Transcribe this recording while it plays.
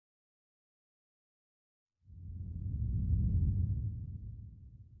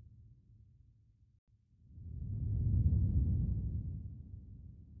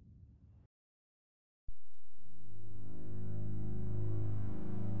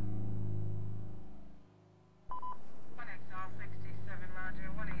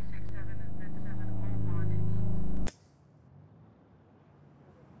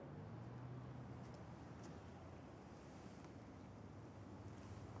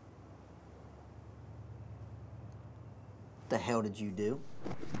the hell did you do?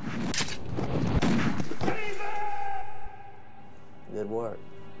 Good work.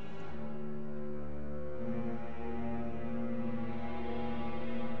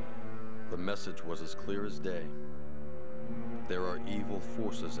 The message was as clear as day. There are evil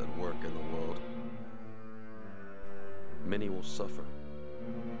forces at work in the world. Many will suffer.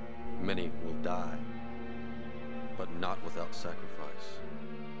 Many will die. But not without sacrifice.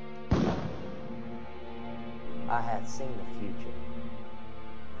 I had seen the future.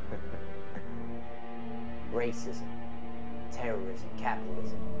 Racism, terrorism,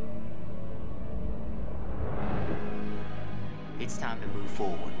 capitalism. It's time to move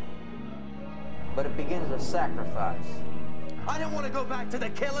forward. But it begins with sacrifice. I didn't want to go back to the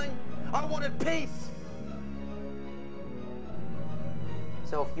killing. I wanted peace.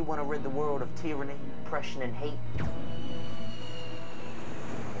 So if you want to rid the world of tyranny, oppression, and hate,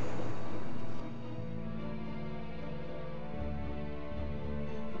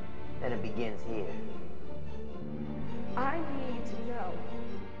 then it begins here. I need to know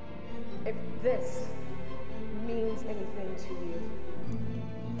if this means anything to you.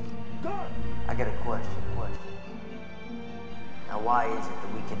 I got a question. Now, why is it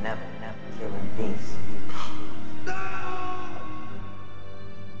that we can never kill in peace?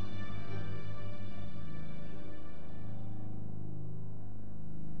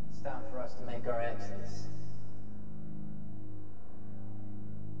 It's time for us to make our exit.